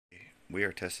we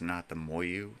are testing out the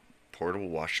MOYU Portable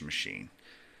Washing Machine.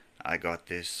 I got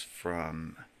this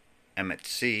from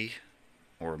MOYU,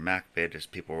 or MacBid as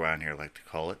people around here like to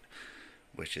call it,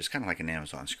 which is kind of like an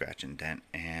Amazon scratch and dent,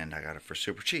 and I got it for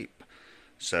super cheap.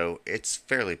 So it's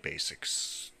fairly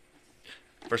basics.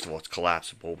 First of all, it's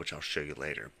collapsible, which I'll show you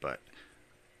later, but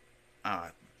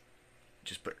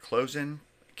just put clothes in.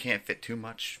 Can't fit too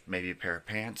much, maybe a pair of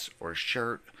pants or a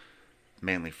shirt,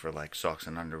 mainly for like socks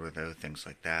and underwear though, things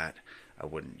like that. I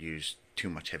wouldn't use too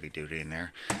much heavy duty in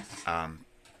there.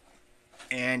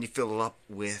 And you fill it up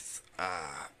with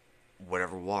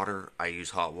whatever water. I use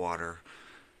hot water,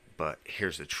 but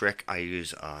here's the trick. I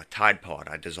use a Tide Pod.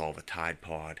 I dissolve a Tide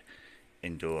Pod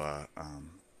into a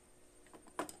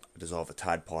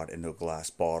glass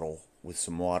bottle with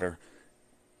some water,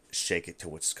 shake it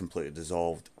till it's completely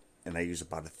dissolved, and I use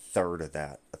about a third of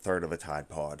that, a third of a Tide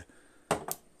Pod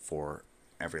for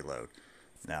every load.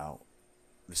 Now,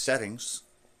 the settings,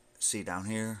 see down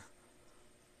here,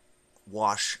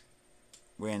 wash,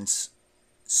 rinse,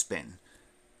 spin.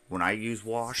 When I use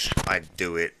wash, I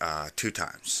do it 2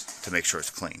 times to make sure it's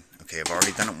clean. Okay, I've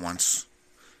already done it once.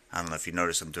 I don't know if you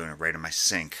notice I'm doing it right in my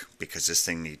sink because this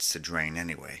thing needs to drain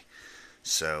anyway.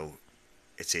 So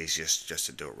it's easiest just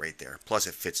to do it right there. Plus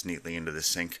it fits neatly into the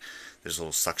sink. There's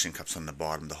little suction cups on the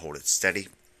bottom to hold it steady.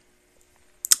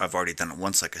 I've already done it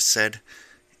once, like I said.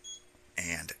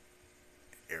 And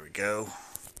here we go.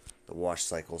 The wash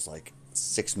cycle's like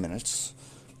 6 minutes.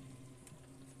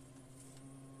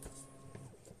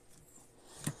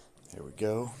 Here we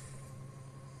go.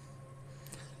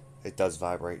 It does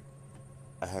vibrate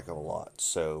a heck of a lot.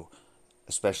 So,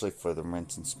 especially for the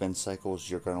rinse and spin cycles,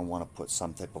 you're going to want to put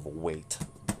some type of a weight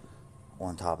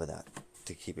on top of that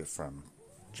to keep it from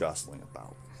jostling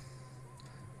about.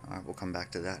 Alright, we'll come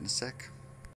back to that in a sec.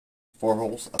 4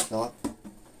 holes up top.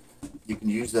 You can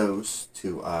use those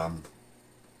to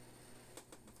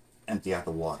empty out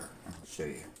the water. I'll show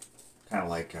you. Kind of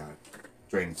like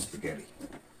draining spaghetti.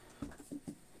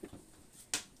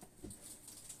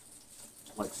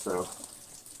 Like so.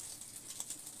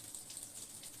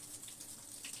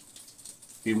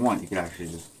 If you want, you could actually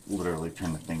just literally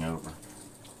turn the thing over.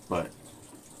 But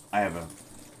I have a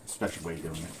special way of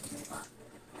doing it.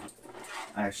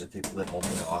 I actually take the lid all the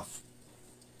way off.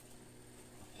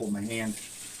 Hold my hand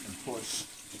and push.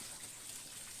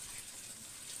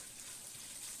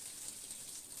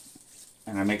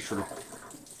 And I make sure to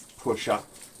push up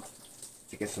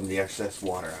to get some of the excess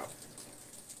water out.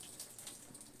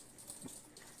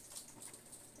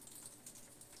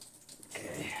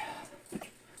 Okay.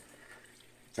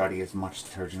 Try to get as much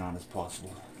detergent on as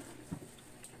possible.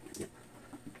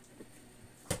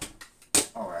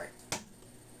 Alright.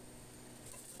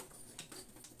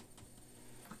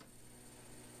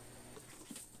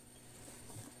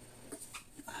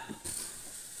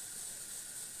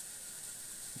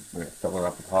 We're going to fill her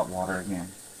up with hot water again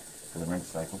for the rinse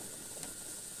cycle.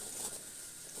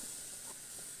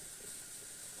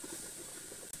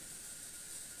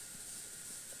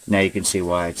 Now you can see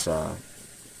why it's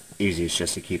easiest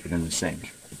just to keep it in the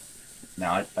sink.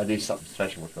 Now I do something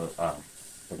special with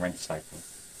the rinse cycle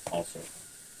also.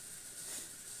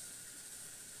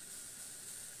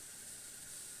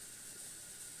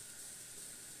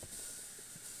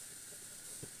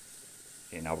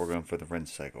 Okay, now we're going for the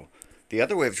rinse cycle. The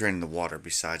other way of draining the water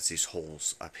besides these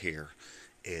holes up here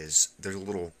is there's a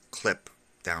little clip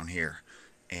down here,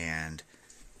 and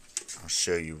I'll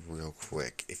show you real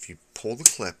quick. If you pull the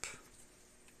clip,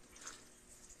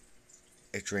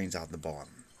 it drains out the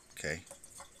bottom, okay?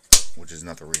 Which is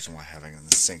another reason why having it in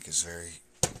the sink is very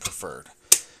preferred.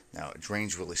 Now, it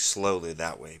drains really slowly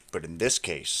that way, but in this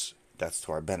case, that's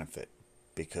to our benefit,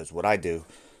 because what I do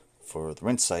for the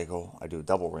rinse cycle, I do a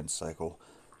double rinse cycle.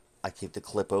 I keep the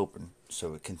clip open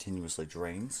so it continuously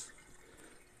drains,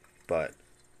 but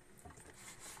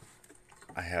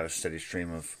I have a steady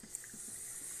stream of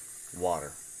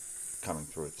water coming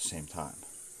through at the same time.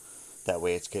 That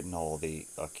way it's getting all the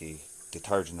ucky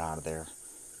detergent out of there,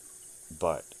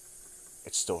 but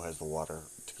it still has the water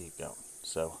to keep going.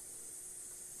 So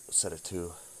set it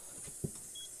to,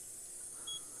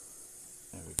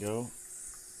 there we go.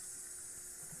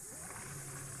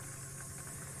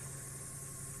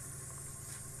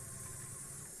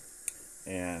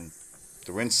 And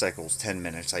the rinse cycle is 10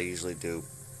 minutes. I usually do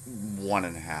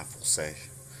 1.5, we'll say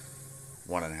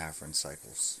 1.5 rinse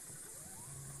cycles.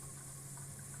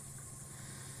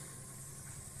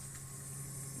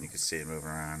 You can see it moving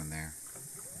around in there.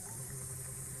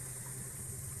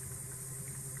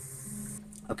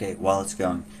 Okay, while it's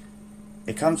going,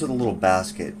 it comes with a little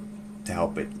basket to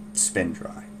help it spin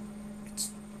dry. It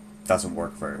doesn't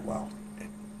work very well.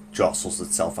 jostles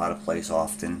itself out of place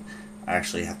often. I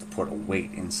actually have to put a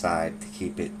weight inside to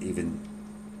keep it even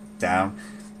down.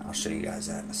 I'll show you guys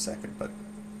that in a second, but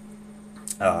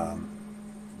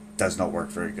does not work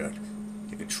very good.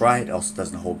 You can try it, also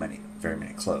doesn't hold very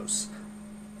many clothes.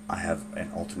 I have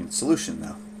an alternate solution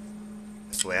though.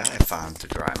 This way I found to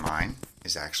dry mine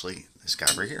is actually this guy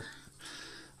right here.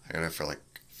 I got it for like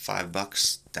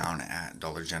 $5 down at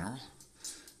Dollar General.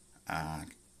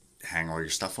 Hang all your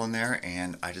stuff on there,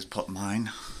 and I just put mine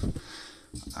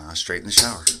straight in the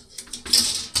shower.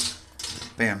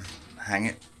 Bam, hang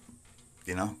it.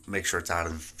 You know, make sure it's out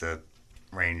of the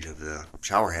range of the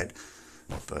shower head,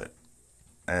 but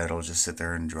it'll just sit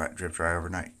there and drip dry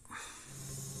overnight.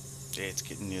 Okay, it's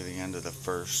getting near the end of the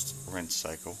first rinse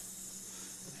cycle,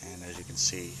 and as you can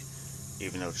see,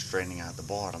 even though it's draining out the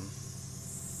bottom,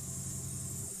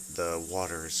 the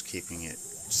water is keeping it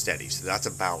steady. So that's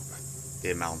about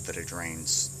the amount that it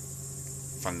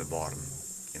drains from the bottom.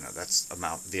 You know, that's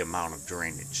the amount of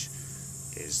drainage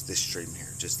is this stream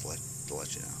here, just to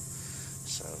let you know.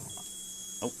 So,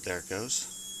 oh, there it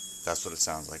goes. That's what it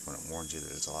sounds like when it warns you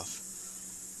that it's off.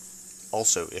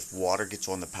 Also, if water gets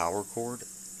on the power cord,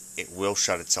 it will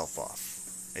shut itself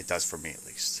off. It does for me at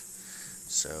least.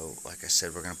 So, like I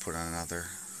said, we're going to put on another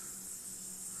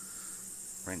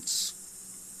rinse.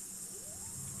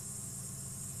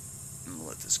 And we'll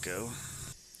let this go.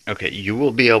 Okay, you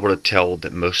will be able to tell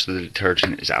that most of the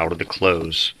detergent is out of the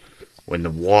clothes when the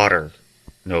water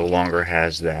no longer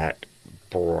has that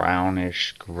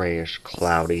brownish, grayish,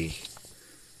 cloudy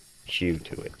hue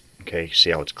to it. Okay,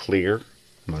 see how it's clear?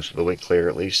 Most of the way clear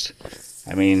at least.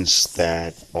 That means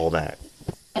that all that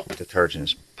detergent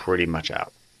is pretty much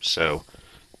out. So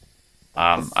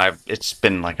it's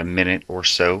been like a minute or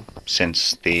so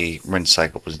since the rinse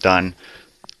cycle was done.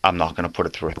 I'm not going to put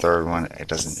it through a third one. It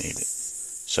doesn't need it.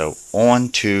 So on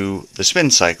to the spin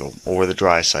cycle, or the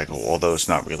dry cycle, although it's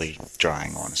not really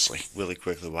drying, honestly. Really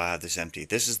quickly while I have this empty,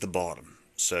 this is the bottom.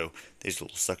 So these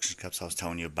little suction cups I was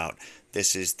telling you about,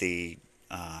 this is the,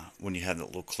 when you have the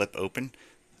little clip open,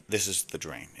 this is the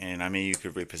drain. And I mean, you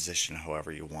could reposition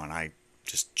however you want. I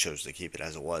just chose to keep it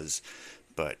as it was.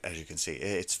 But as you can see,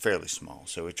 it's fairly small,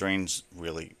 so it drains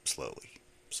really slowly.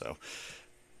 So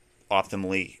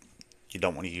optimally, you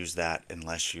don't want to use that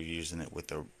unless you're using it with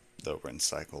the rinse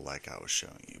cycle like I was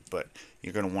showing you. But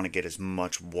you're going to want to get as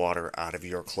much water out of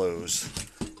your clothes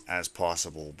as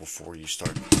possible before you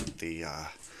start the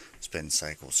spin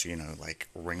cycle. So, you know, like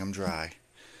wring them dry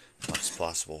as much as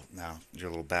possible. Now,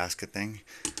 your little basket thing,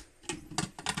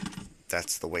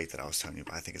 that's the weight that I was telling you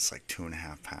about. I think it's like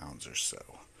 2.5 pounds or so.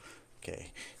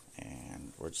 Okay,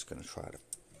 and we're just going to try to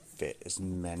fit as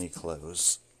many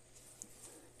clothes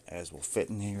as will fit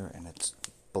in here, and it's,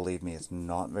 believe me, it's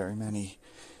not very many.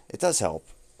 It does help,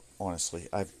 honestly.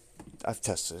 I've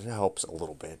tested it. It helps a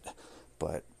little bit,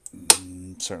 but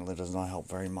certainly does not help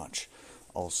very much.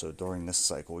 Also, during this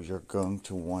cycle, you're going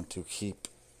to want to keep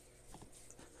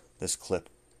this clip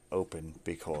open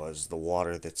because the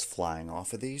water that's flying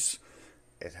off of these,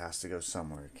 it has to go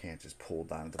somewhere. It can't just pull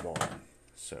down at the bottom.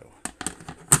 So,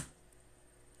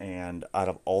 and out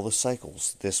of all the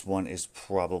cycles, this one is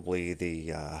probably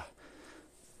the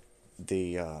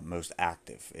most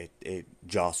active. It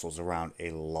jostles around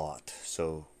a lot,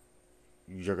 so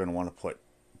you're going to want to put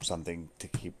something to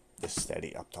keep this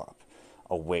steady up top,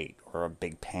 a weight or a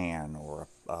big pan, or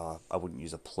I wouldn't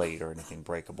use a plate or anything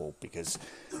breakable because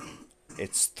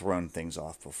it's thrown things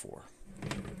off before.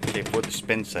 Okay, for the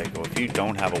spin cycle, if you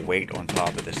don't have a weight on top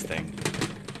of this thing,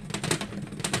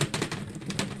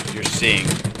 you're seeing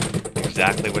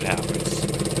exactly what happens.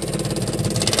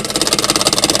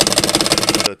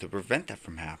 So to prevent that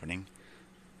from happening,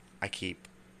 I keep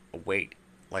a weight,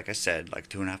 like I said, like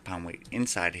 2.5 pound weight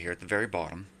inside here at the very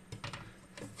bottom.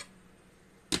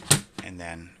 And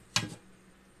then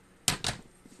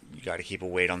you got to keep a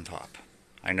weight on top.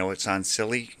 I know it sounds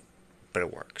silly, but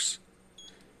it works.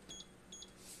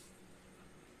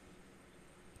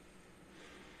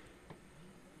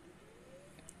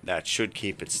 That should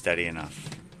keep it steady enough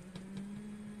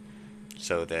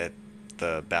so that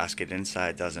the basket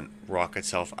inside doesn't rock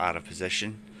itself out of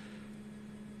position,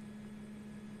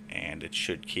 and it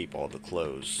should keep all the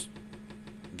clothes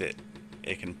that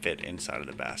it can fit inside of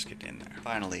the basket in there.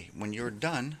 Finally, when you're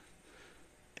done,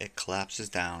 it collapses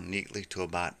down neatly to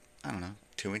about, I don't know,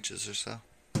 2 inches or so.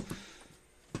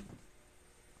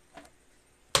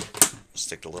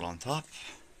 Stick the lid on top,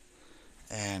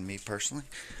 and me personally,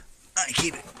 I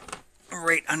keep it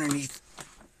right underneath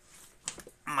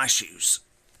my shoes.